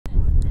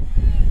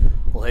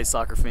Howdy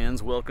soccer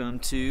fans, welcome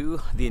to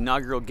the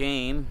inaugural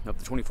game of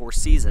the 24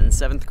 season,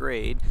 7th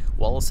grade.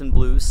 Wallace in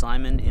blue,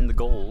 Simon in the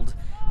gold.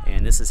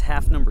 And this is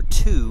half number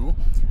 2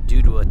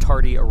 due to a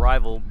tardy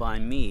arrival by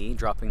me,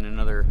 dropping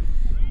another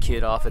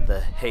kid off at the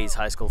Hayes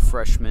High School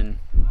freshman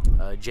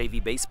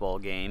JV baseball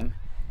game.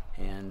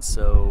 And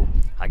so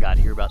I got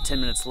here about 10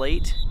 minutes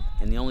late,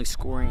 and the only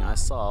scoring I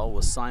saw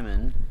was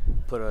Simon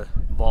put a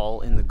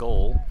ball in the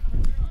goal.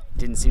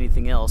 Didn't see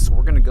anything else, so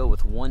we're going to go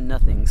with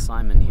 1-0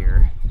 Simon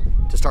here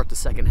to start the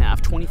second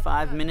half.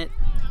 25-minute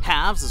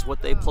halves is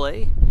what they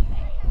play,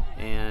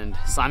 and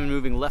Simon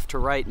moving left to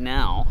right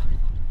now.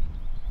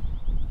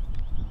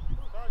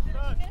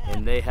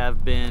 And they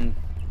have been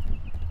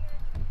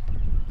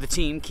the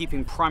team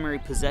keeping primary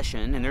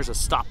possession, and there's a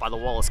stop by the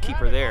Wallace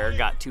keeper there.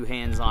 Got two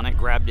hands on it,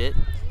 grabbed it,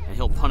 and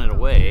he'll punt it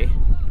away.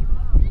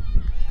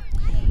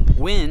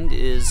 Wind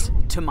is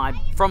from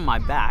my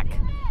back,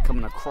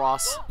 coming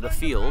across the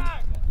field.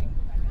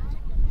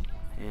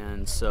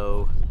 And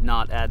so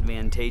not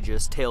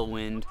advantageous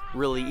tailwind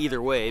really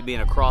either way,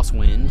 being a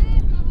crosswind.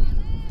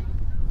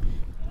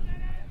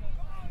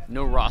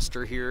 No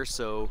roster here,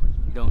 so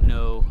don't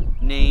know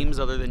names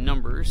other than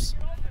numbers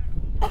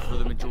for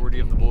the majority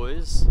of the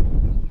boys.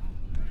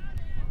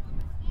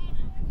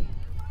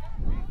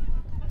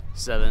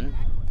 7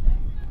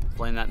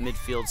 playing that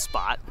midfield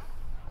spot.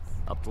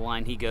 Up the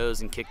line he goes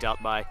and kicked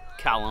out by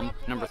Callum,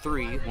 number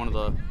 3, one of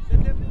the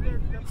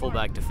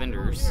fullback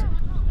defenders.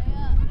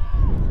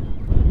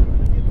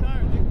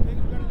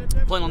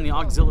 Playing on the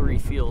auxiliary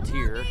field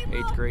here,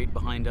 8th grade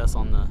behind us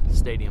on the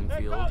stadium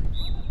field,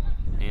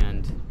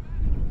 and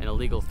an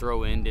illegal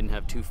throw-in, didn't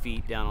have 2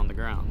 feet down on the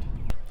ground.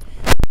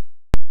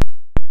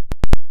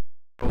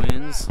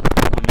 Throw-ins,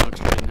 one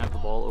youngster didn't have the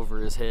ball over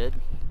his head.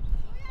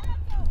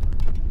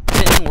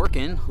 10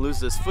 working,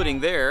 loses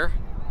footing there,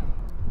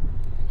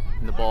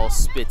 and the ball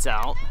spits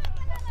out.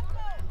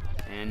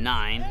 And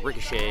 9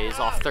 ricochets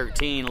off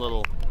 13, a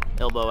little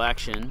elbow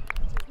action.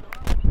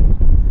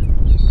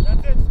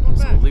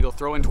 So illegal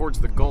throw-in towards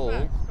the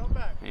goal,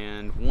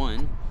 and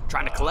 1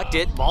 trying to collect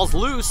it. Ball's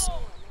loose,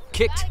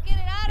 kicked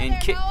and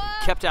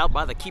kept out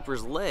by the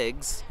keeper's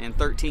legs, and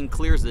 13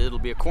 clears it. It'll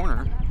be a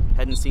corner.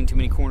 Hadn't seen too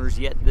many corners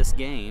yet this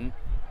game.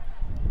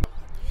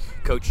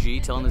 Coach G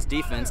telling his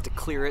defense to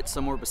clear it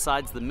somewhere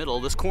besides the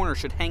middle. This corner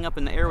should hang up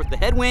in the air with the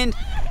headwind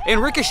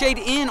and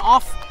ricocheted in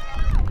off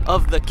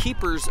of the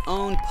keeper's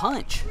own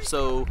punch.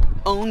 So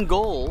own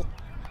goal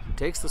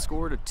takes the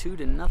score to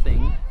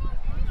 2-0.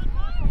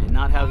 And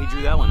not how he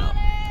drew that one up.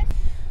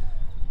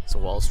 So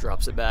Wallace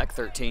drops it back,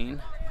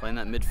 13, playing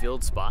that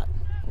midfield spot.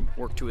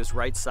 Work to his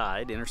right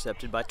side,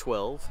 intercepted by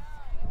 12.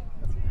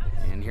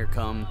 And here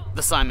come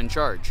the Simon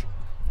charge.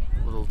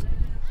 Little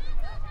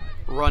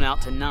run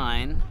out to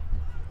 9.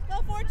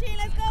 Go 14,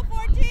 let's go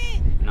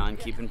 14! 9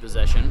 keeping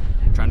possession,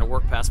 trying to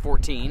work past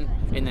 14,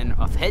 and then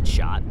a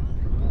headshot.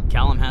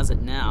 Callum has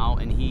it now,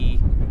 and he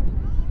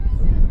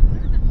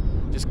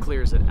just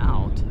clears it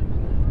out.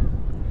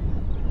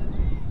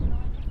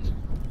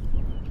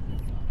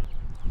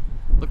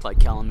 Looked like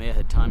Callum may have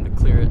had time to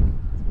clear it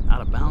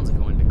out of bounds if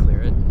he wanted to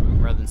clear it,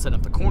 rather than set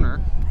up the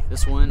corner.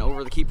 This one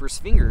over the keeper's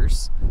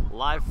fingers,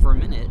 live for a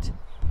minute,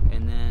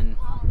 and then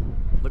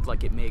looked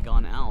like it may have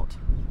gone out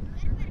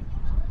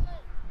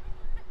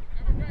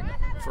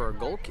for a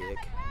goal kick,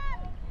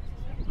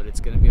 but it's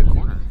going to be a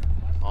corner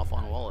off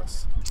on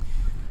Wallace.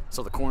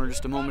 So the corner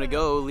just a moment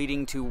ago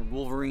leading to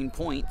Wolverine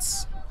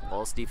points.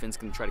 Wallace defense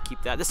going to try to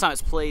keep that. This time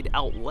it's played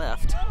out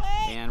left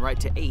and right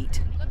to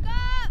 8.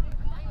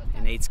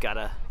 And 8's got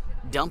to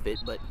dump it,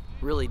 but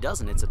really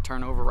doesn't. It's a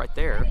turnover right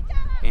there.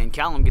 And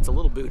Callum gets a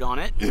little boot on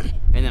it, and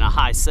then a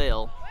high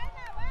sail.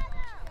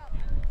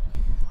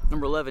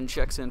 Number 11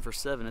 checks in for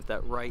 7 at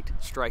that right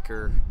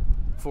striker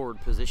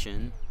forward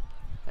position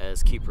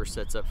as keeper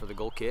sets up for the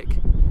goal kick.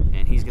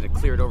 And he's going to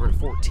clear it over to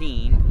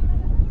 14.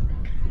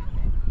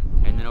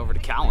 And then over to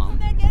Callum.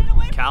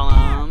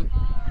 Callum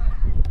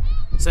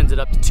sends it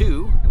up to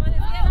 2.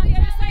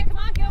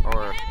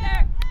 Or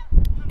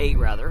 8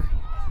 rather.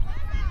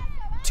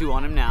 2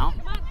 on him now.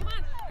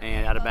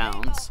 And out of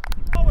bounds.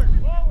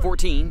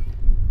 14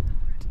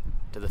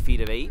 to the feet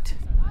of 8.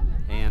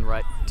 And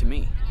right to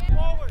me.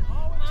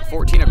 So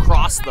 14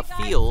 across the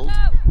field.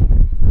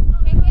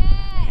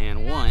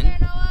 And 1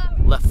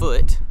 left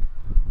foot.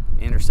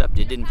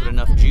 Intercepted. Didn't put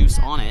enough juice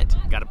on it.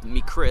 Got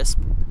me crisp.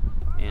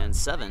 And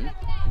 7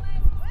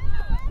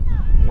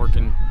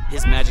 working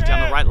his magic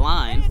down the right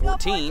line.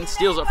 14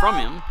 steals it from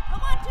him.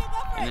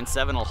 And then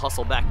 7 will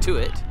hustle back to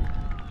it.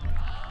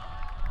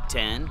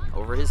 10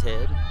 over his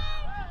head.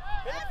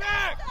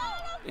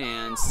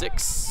 And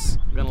 6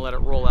 going to let it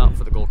roll out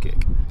for the goal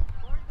kick.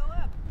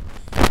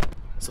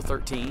 So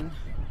 13,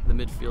 the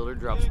midfielder,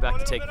 drops back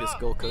to take this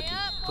goal kick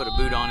and put a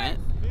boot on it.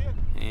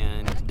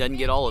 And doesn't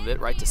get all of it,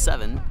 right to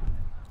 7.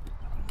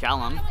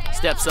 Callum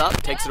steps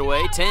up, takes it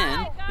away,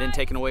 10, then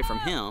taken away from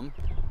him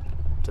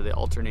to the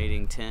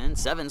alternating 10.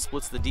 7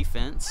 splits the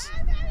defense,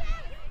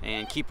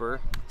 and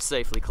keeper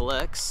safely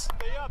collects.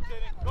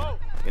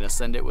 Gonna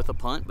send it with a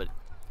punt, but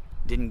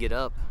didn't get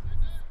up.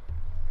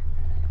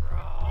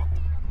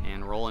 And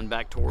And rolling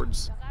back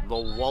towards the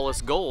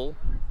Wallace goal.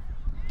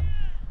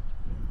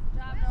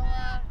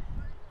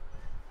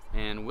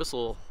 And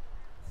whistle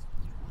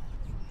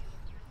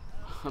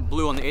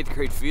blew on the 8th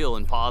grade field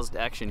and paused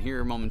action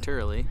here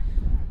momentarily.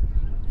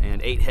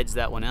 And 8 heads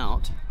that one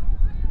out.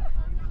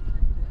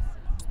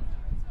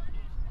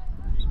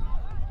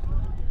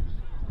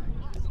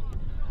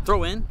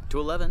 Throw in to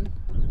 11.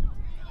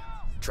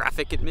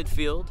 Traffic at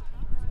midfield.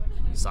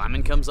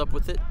 Simon comes up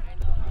with it.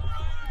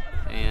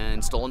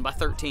 And stolen by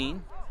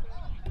 13.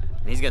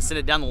 And he's going to send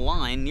it down the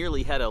line.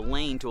 Nearly had a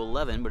lane to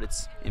 11, but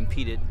it's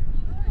impeded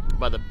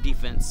by the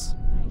defense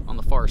on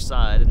the far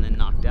side and then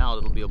knocked out.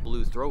 It'll be a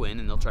blue throw in,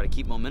 and they'll try to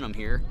keep momentum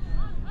here.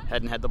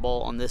 Hadn't had the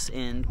ball on this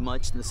end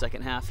much in the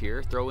second half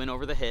here. Throw in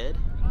over the head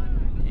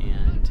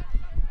and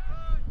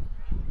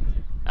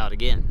out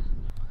again.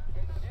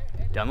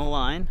 Down the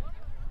line,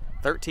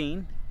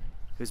 13,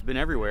 who's been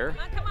everywhere,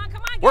 Come on,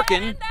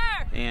 working,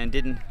 and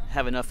didn't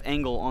have enough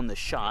angle on the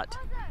shot,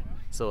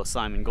 so a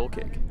Simon goal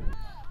kick.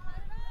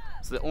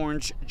 So the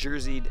orange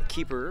jerseyed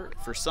keeper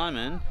for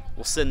Simon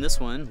will send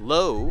this one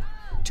low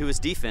to his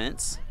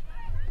defense,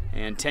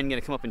 and 10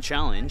 gonna come up and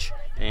challenge,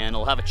 and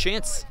he'll have a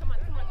chance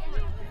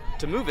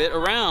to move it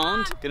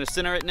around. Gonna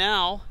center it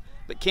now,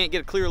 but can't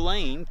get a clear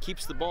lane.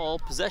 Keeps the ball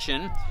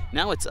possession.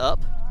 Now it's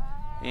up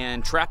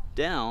and trapped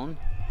down,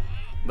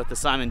 but the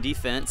Simon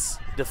defense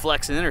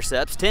deflects and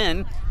intercepts.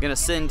 10 gonna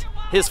send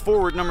his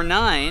forward number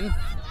 9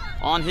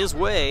 on his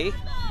way.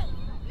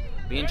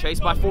 Being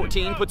chased by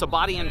 14, puts a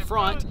body in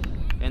front,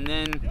 and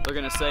then they're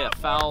gonna say a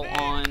foul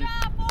on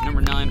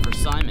number 9 for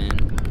Simon,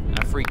 and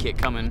a free kick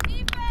coming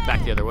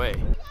back the other way.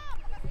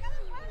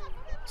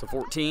 So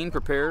 14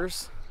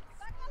 prepares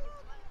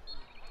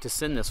to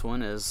send this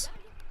one as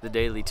the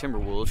Daily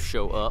Timberwolves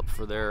show up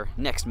for their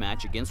next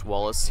match against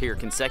Wallace here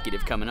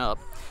consecutive coming up.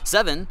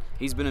 7,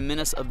 he's been a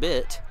menace a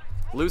bit,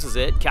 loses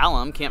it.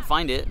 Callum can't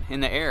find it in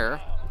the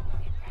air,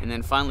 and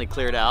then finally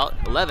cleared out.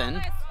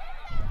 11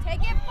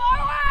 Take it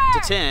forward. to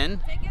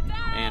 10, Take it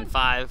down. and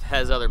 5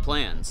 has other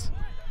plans.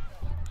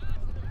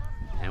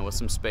 And with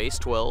some space,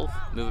 12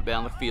 move it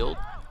down the field,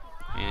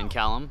 and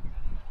Callum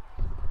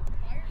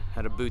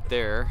had a boot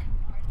there,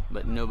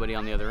 but nobody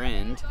on the other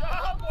end.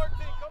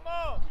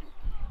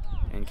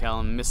 And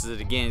Callum misses it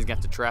again. He's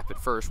got to trap it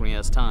first when he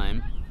has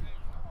time.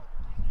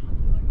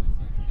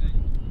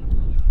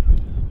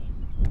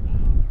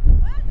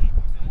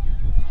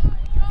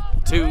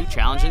 Two,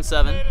 challenging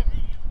 7.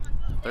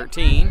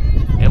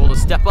 13, able to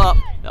step up.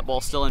 That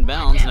ball's still in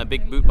bounds, and a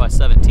big boot by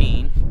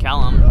 17.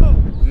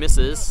 Callum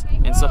misses,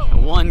 and so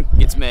 1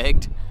 gets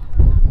megged.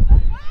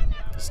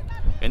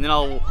 And then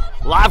a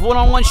live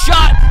one-on-one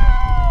shot,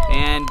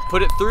 and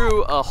put it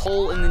through a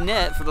hole in the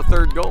net for the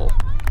 3rd goal.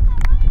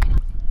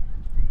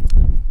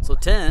 So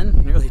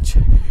 10 nearly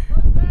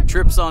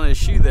trips on his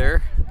shoe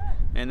there,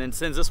 and then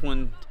sends this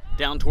one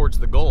down towards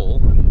the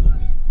goal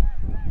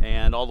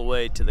and all the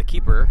way to the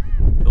keeper.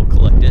 He'll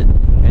collect it,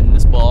 and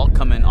this ball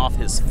coming off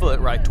his foot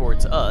right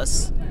towards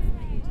us.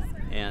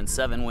 And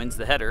 7 wins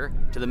the header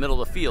to the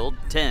middle of the field.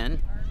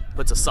 10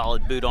 puts a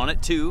solid boot on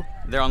it. 2,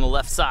 they're on the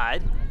left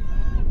side.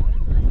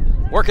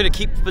 Working to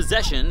keep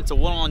possession. It's a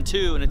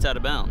 1-on-2, and it's out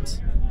of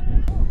bounds.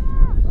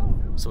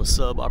 So a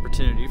sub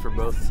opportunity for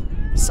both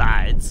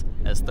sides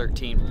as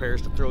 13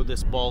 prepares to throw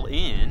this ball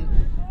in.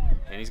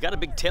 And he's got a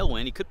big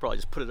tailwind. He could probably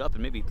just put it up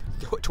and maybe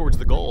throw it towards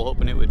the goal,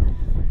 hoping it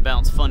would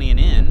bounce funny and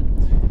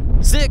in.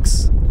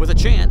 6 with a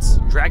chance,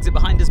 drags it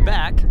behind his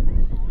back.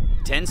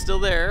 10 still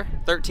there.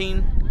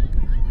 13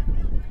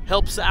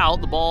 helps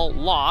out. The ball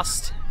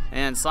lost,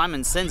 and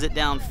Simon sends it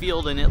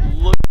downfield, and it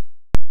looks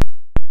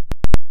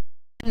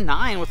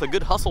 9 with a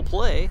good hustle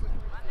play.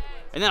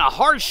 And then a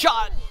hard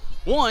shot.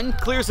 1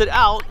 clears it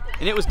out,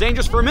 and it was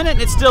dangerous for a minute,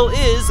 and it still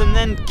is, and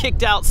then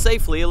kicked out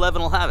safely. 11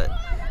 will have it.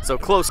 So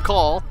close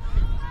call.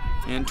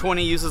 And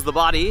 20 uses the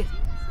body.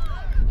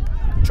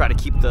 Try to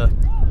keep the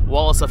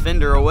Wallace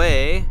offender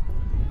away.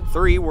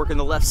 3 working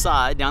the left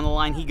side. Down the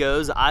line he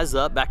goes, eyes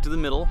up, back to the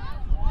middle.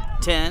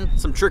 10,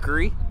 some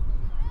trickery.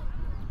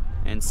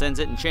 And sends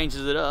it and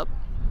changes it up.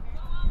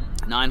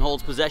 9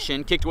 holds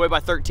possession, kicked away by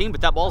 13,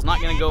 but that ball's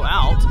not gonna go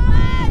out.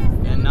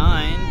 And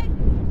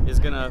 9 is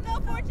gonna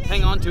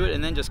hang on to it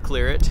and then just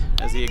clear it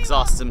as he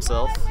exhausts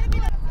himself.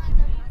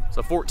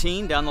 So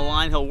 14 down the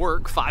line, he'll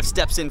work 5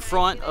 steps in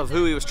front of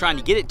who he was trying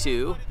to get it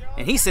to,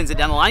 and he sends it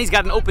down the line. He's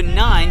got an open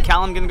 9.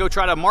 Callum gonna go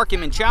try to mark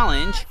him and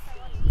challenge.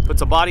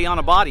 Puts a body on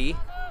a body,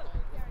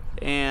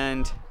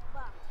 and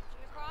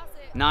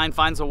 9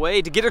 finds a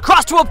way to get it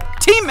across to a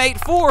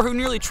teammate, 4, who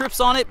nearly trips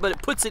on it, but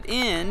it puts it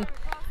in,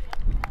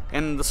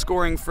 and the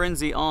scoring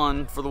frenzy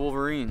on for the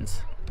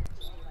Wolverines.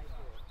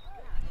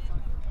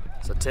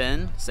 So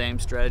 10, same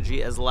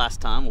strategy as last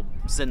time. We'll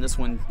send this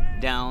one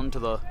down to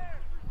the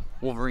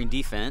Wolverine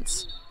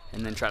defense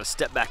and then try to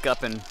step back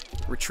up and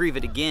retrieve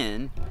it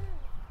again.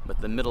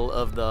 But the middle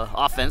of the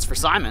offense for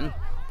Simon,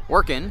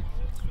 working,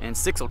 and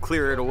 6 will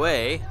clear it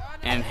away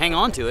and hang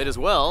on to it as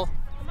well.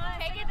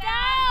 Take it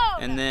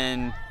down. And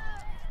then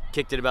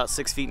kicked it about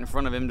 6 feet in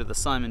front of him to the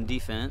Simon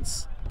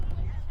defense.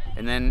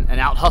 And then an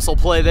out hustle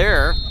play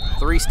there.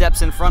 3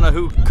 steps in front of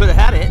who could have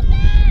had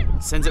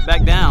it. Sends it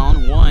back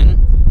down.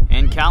 1,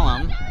 and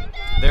Callum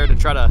there to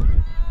try to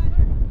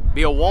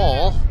be a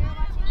wall.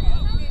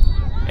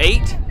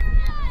 8,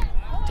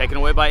 taken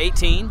away by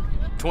 18.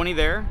 20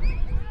 there.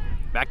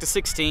 Back to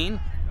 16.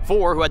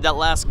 4, who had that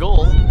last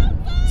goal,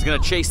 is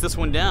going to chase this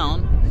one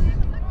down.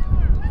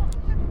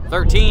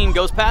 13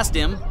 goes past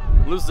him,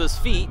 loses his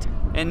feet,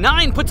 and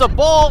 9 puts a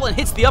ball and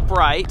hits the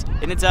upright,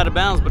 and it's out of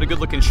bounds, but a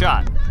good-looking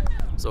shot.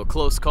 So a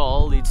close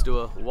call leads to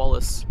a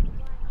Wallace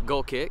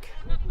goal kick,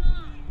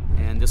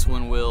 and this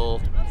one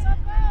will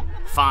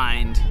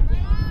find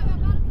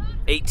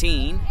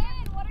 18,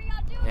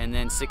 and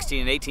then 16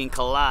 and 18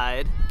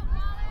 collide.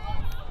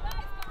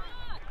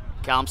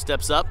 Callum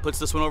steps up, puts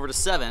this one over to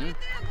 7.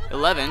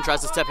 11 tries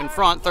to step in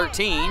front.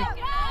 13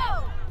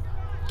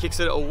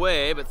 kicks it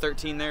away, but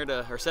 13 there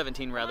to, or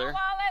 17 rather,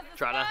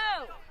 try to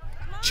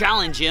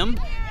challenge him,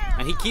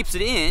 and he keeps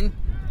it in.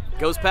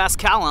 Goes past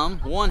Callum.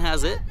 1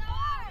 has it,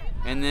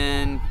 and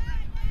then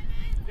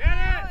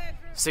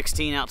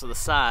 16 out to the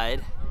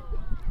side.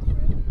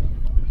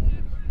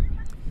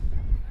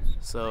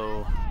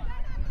 So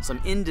some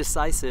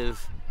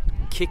indecisive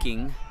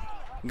kicking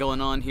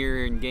going on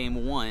here in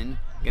game 1.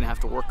 Gonna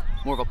have to work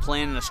more of a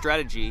plan and a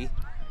strategy.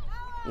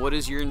 What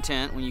is your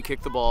intent when you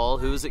kick the ball?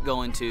 Who is it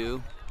going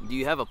to? Do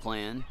you have a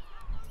plan?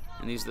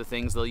 And these are the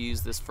things they'll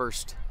use this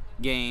first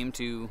game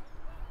to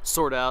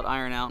sort out,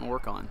 iron out, and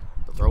work on.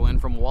 The throw in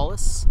from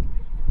Wallace.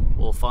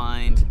 We'll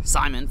find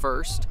Simon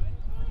first.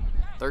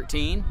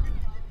 13.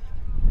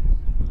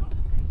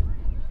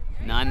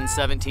 9 and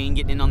 17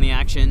 getting in on the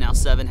action. Now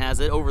 7 has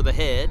it over the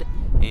head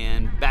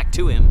and back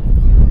to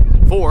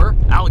him. 4,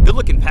 out, good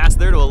looking pass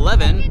there to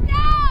 11.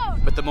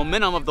 But the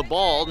momentum of the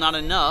ball, not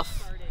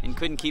enough, and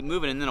couldn't keep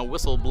moving, and then a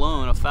whistle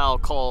blown, a foul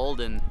called,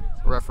 and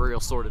the referee will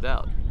sort it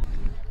out.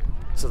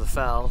 So the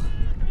foul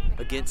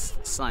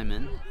against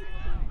Simon.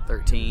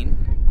 13.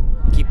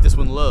 Keep this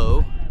one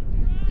low,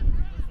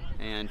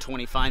 and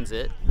 20 finds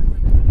it.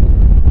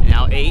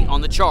 Now 8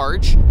 on the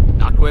charge,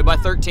 knocked away by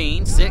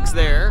 13. 6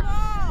 there,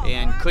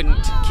 and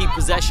couldn't keep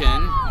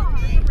possession,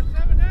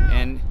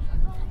 and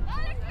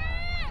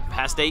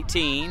past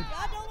 18.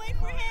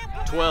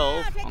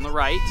 12 on the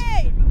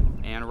right.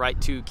 And right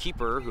to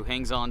keeper, who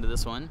hangs on to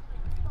this one.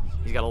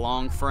 He's got a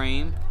long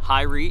frame,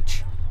 high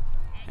reach,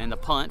 and the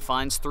punt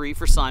finds 3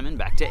 for Simon.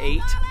 Back to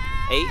 8.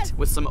 8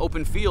 with some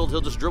open field.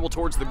 He'll just dribble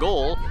towards the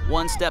goal.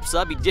 1 steps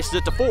up. He dishes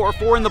it to 4.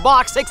 4 in the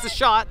box. Takes the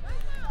shot,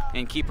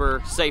 and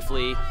keeper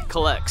safely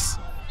collects.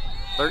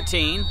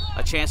 13,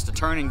 a chance to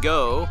turn and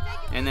go,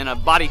 and then a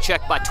body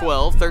check by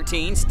 12.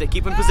 13,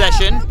 keeping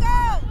possession.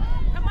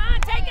 Come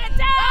on, take it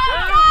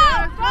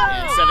down!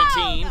 And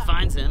 17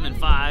 finds him, and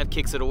 5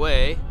 kicks it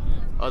away.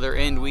 Other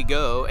end we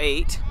go.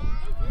 8.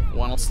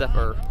 1 will step,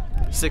 or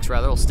 6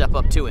 rather, will step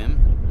up to him.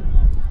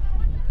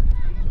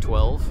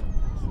 12.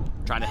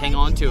 Trying to hang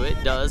on to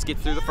it. Does get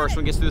through the first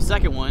one, gets through the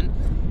second one.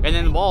 And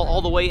then the ball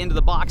all the way into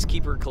the box.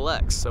 Keeper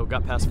collects. So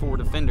got past 4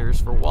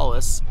 defenders for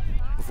Wallace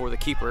before the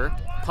keeper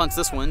punts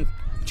this one.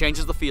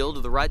 Changes the field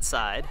to the right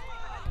side.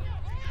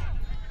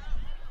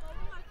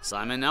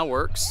 Simon now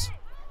works.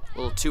 A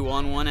little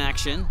 2-on-1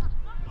 action.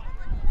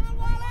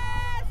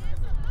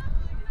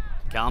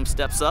 Callum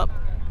steps up.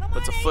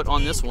 Puts a foot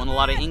on this one, a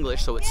lot of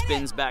English, so it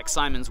spins back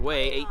Simon's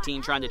way.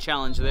 18 trying to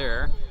challenge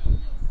there.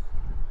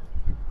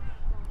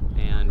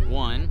 And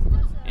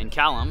 1, and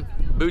Callum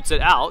boots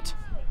it out,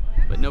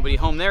 but nobody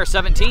home there.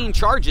 17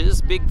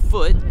 charges, big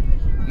foot,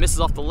 misses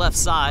off the left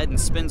side and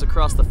spins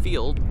across the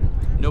field.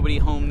 Nobody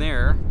home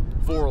there.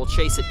 4 will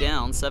chase it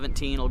down.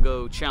 17 will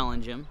go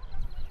challenge him.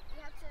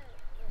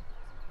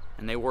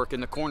 And they work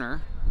in the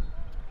corner.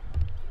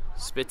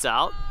 Spits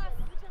out.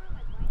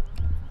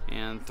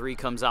 And 3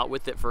 comes out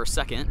with it for a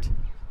second.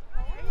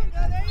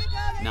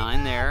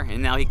 9 there,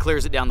 and now he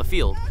clears it down the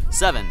field.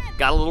 7,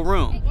 got a little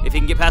room. If he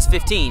can get past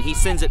 15, he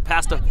sends it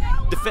past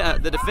the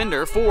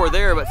defender. 4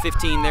 there, but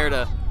 15 there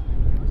to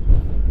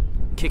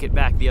kick it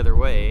back the other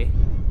way.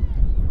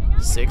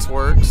 6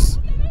 works.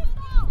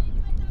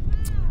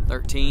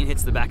 13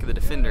 hits the back of the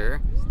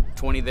defender.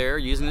 20 there,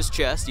 using his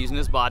chest, using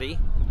his body.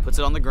 Puts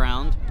it on the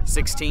ground.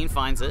 16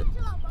 finds it.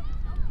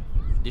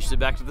 Dishes it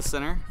back to the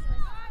center.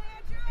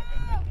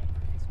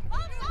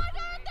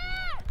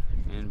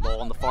 And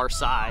ball on the far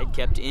side,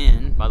 kept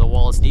in by the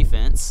Wallace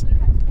defense.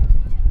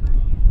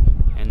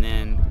 And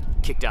then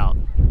kicked out.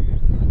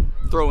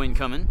 Throw in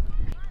coming.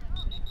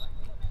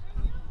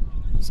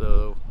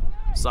 So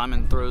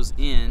Simon throws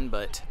in,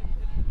 but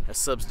a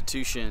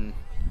substitution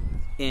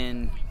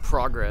in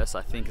progress,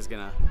 I think, is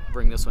going to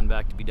bring this one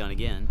back to be done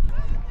again.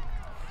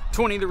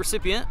 20, the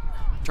recipient,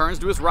 turns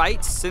to his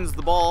right, sends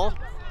the ball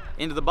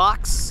into the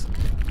box.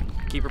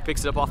 Keeper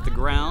picks it up off the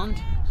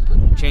ground.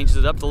 Changes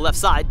it up to the left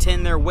side.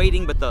 10 there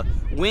waiting, but the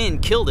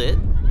wind killed it.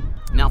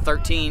 Now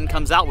 13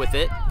 comes out with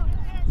it.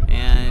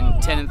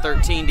 And 10 and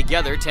 13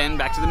 together. 10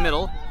 back to the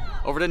middle.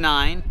 Over to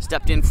 9.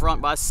 Stepped in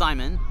front by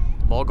Simon.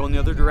 Ball going the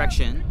other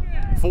direction.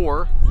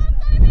 4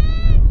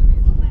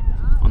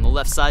 on On the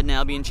left side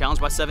now, being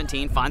challenged by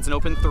 17, finds an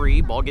open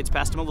 3. Ball gets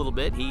past him a little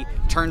bit. He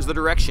turns the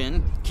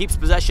direction, keeps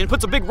possession,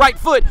 puts a big right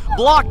foot,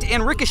 blocked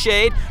and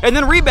ricocheted, and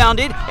then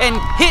rebounded and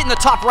hit in the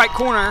top right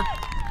corner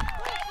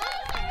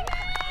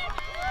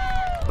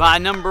by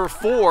number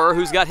 4,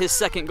 who's got his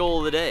second goal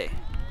of the day.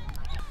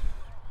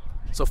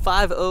 So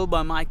 5-0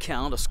 by my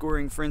count, a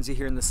scoring frenzy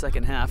here in the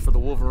second half for the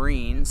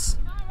Wolverines.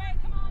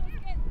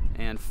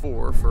 And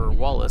 4 for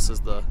Wallace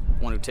is the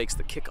one who takes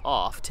the kick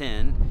off.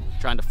 10,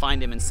 trying to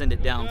find him and send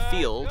it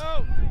downfield.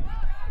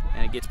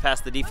 And it gets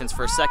past the defense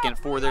for a second.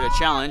 4 there to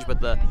challenge,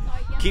 but the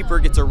keeper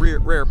gets a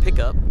rare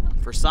pickup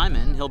for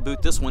Simon. He'll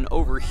boot this one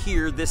over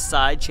here, this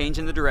side,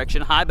 changing the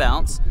direction, high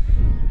bounce.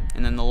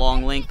 And then the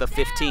long length of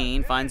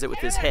 15, finds it with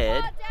his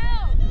head.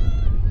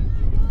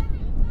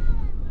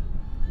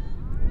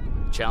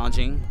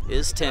 Challenging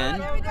is 10,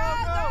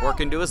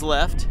 working to his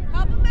left.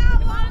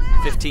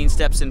 15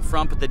 steps in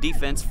front, but the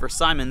defense for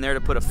Simon there to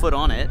put a foot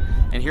on it.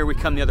 And here we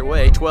come the other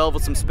way, 12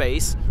 with some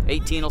space.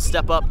 18 will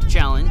step up to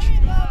challenge.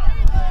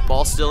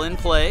 Ball still in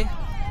play.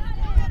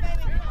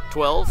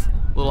 12,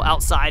 little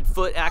outside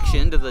foot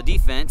action to the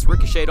defense.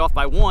 Ricocheted off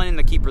by 1 and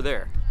the keeper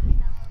there.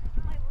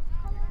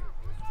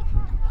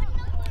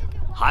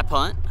 High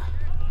punt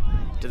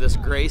to this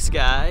gray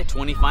sky.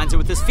 20 finds it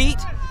with his feet,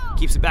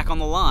 keeps it back on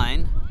the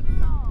line.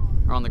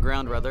 Or on the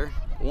ground rather.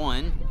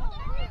 1,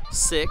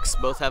 6,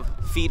 both have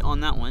feet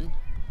on that one,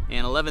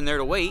 and 11 there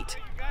to wait,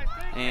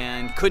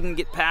 and couldn't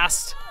get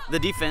past the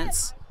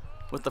defense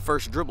with the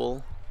first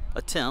dribble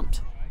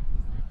attempt.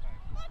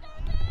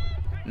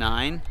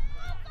 9,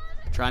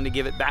 trying to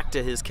give it back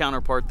to his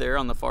counterpart there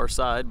on the far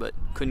side, but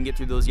couldn't get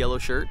through those yellow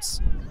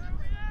shirts.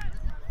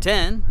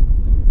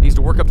 10 needs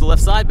to work up the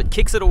left side, but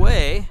kicks it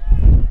away.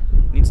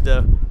 Needs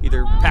to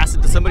either pass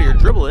it to somebody or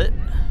dribble it.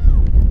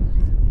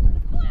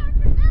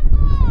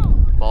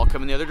 Ball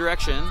coming the other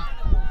direction.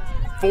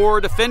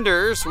 4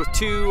 defenders with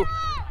 2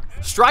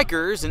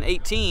 strikers, and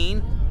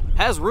 18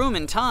 has room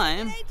and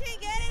time.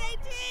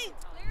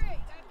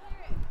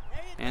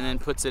 And then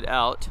puts it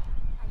out.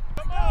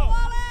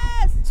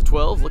 So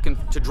 12 looking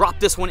to drop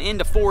this one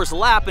into 4's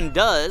lap, and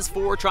does.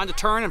 4 trying to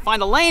turn and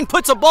find a lane,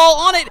 puts a ball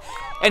on it,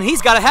 and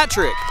he's got a hat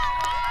trick.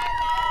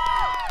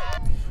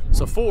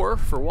 So 4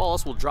 for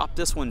Wallace will drop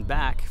this one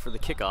back for the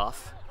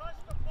kickoff.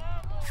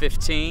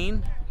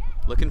 15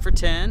 looking for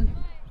 10.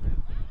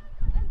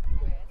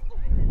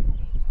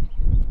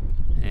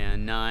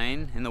 And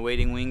 9 in the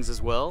waiting wings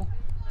as well.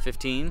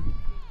 15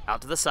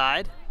 out to the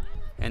side.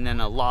 And then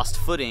a lost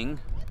footing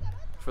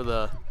for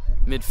the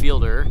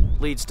midfielder.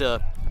 Leads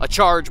to a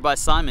charge by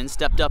Simon,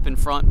 stepped up in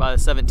front by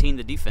 17,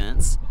 the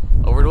defense.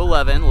 Over to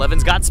 11.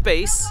 11's got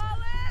space.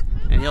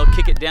 And he'll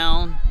kick it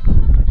down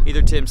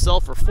either to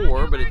himself or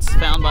 4, but it's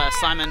found by a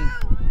Simon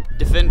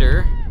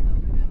defender.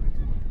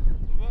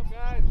 Move up,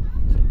 guys.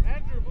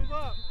 Andrew, move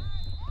up.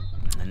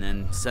 And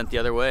then sent the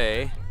other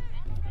way.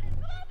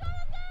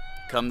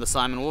 Come the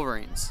Simon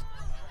Wolverines.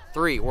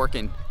 3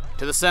 working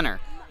to the center.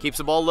 Keeps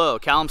the ball low.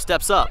 Callum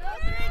steps up.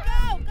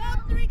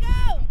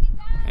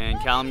 And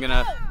Callum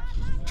gonna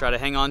try to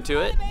hang on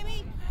to it.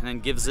 And then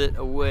gives it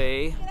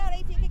away.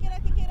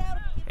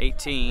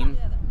 18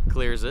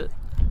 clears it.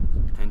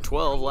 And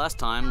 12 last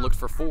time looked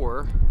for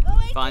 4.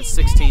 Finds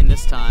 16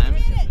 this time.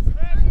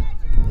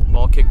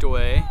 Ball kicked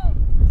away.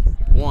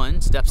 1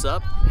 steps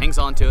up, hangs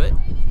on to it.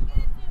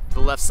 To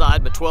the left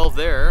side, but 12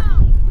 there.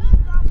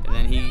 And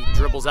then he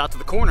dribbles out to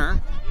the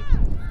corner,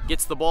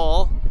 gets the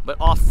ball, but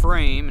off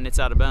frame, and it's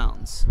out of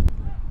bounds.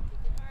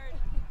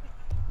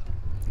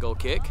 Goal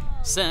kick,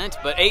 sent,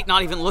 but 8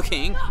 not even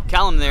looking.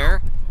 Callum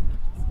there,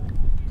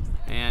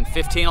 and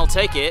 15 will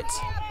take it.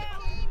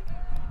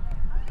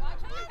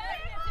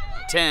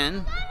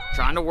 10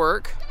 trying to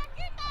work.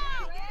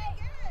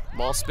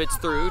 Ball spits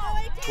through.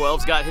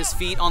 12's got his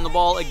feet on the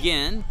ball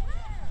again.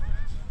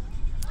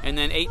 And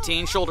then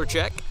 18 shoulder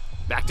check,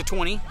 back to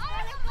 20.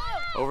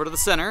 Over to the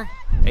center,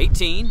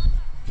 18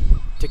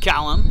 to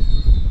Callum.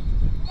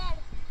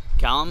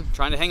 Callum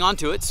trying to hang on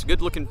to it. It's a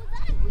good looking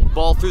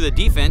ball through the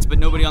defense, but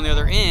nobody on the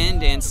other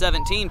end, and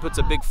 17 puts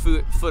a big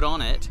foot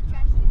on it.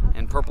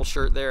 And purple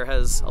shirt there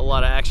has a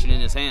lot of action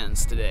in his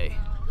hands today.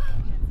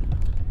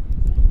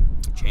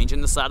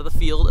 Changing the side of the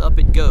field, up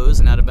it goes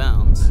and out of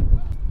bounds.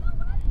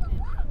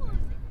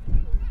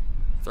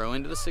 Throw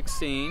into the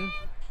 16.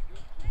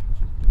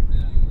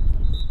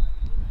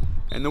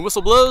 And the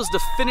whistle blows to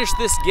finish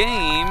this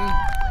game.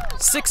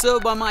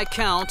 6-0 by my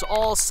count,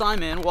 all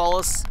Simon.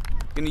 Wallace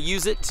going to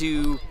use it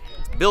to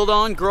build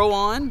on, grow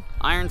on,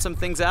 iron some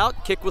things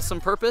out, kick with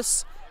some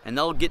purpose, and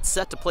they'll get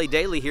set to play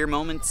daily here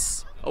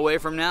moments away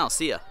from now.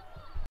 See ya.